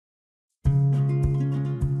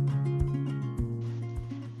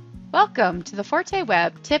Welcome to the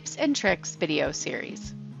ForteWEB Tips and Tricks video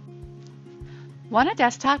series. Want a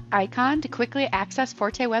desktop icon to quickly access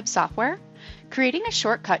ForteWEB software? Creating a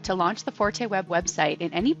shortcut to launch the ForteWEB website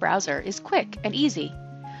in any browser is quick and easy.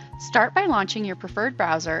 Start by launching your preferred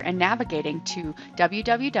browser and navigating to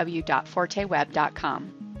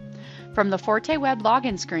www.forteweb.com. From the ForteWEB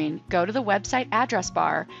login screen, go to the website address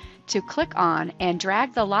bar to click on and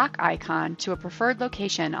drag the lock icon to a preferred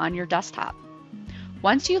location on your desktop.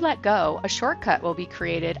 Once you let go, a shortcut will be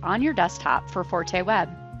created on your desktop for ForteWEB.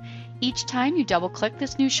 Each time you double-click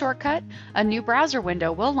this new shortcut, a new browser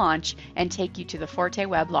window will launch and take you to the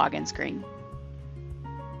ForteWEB login screen.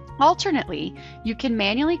 Alternately, you can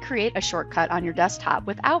manually create a shortcut on your desktop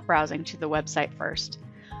without browsing to the website first.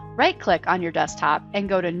 Right-click on your desktop and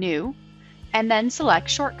go to New, and then select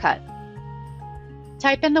Shortcut.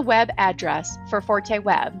 Type in the web address for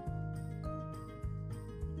ForteWEB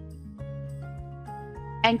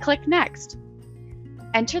and click Next.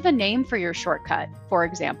 Enter the name for your shortcut, for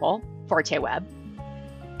example, ForteWEB,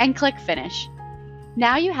 and click Finish.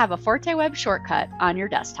 Now you have a ForteWEB shortcut on your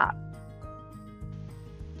desktop.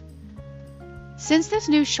 Since this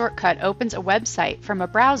new shortcut opens a website from a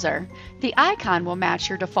browser, the icon will match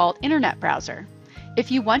your default internet browser. If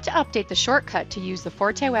you want to update the shortcut to use the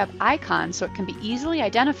ForteWEB icon so it can be easily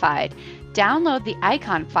identified, download the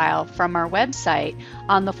icon file from our website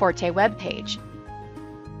on the ForteWEB page.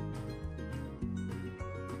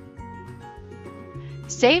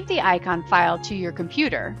 Save the icon file to your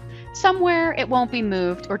computer. Somewhere it won't be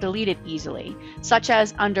moved or deleted easily, such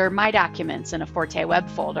as under My Documents in a ForteWEB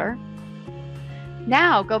folder.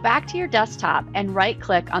 Now go back to your desktop and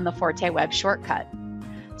right-click on the ForteWEB shortcut.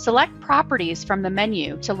 Select Properties from the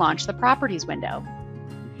menu to launch the Properties window.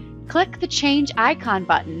 Click the Change Icon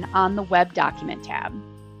button on the Web Document tab.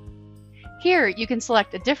 Here you can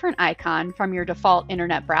select a different icon from your default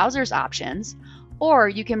Internet browser's options, or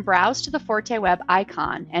you can browse to the ForteWEB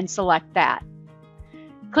icon and select that.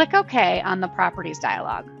 Click OK on the Properties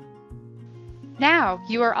dialog. Now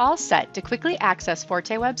you are all set to quickly access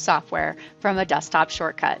ForteWEB software from a desktop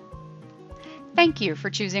shortcut. Thank you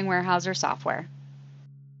for choosing Weyerhaeuser software.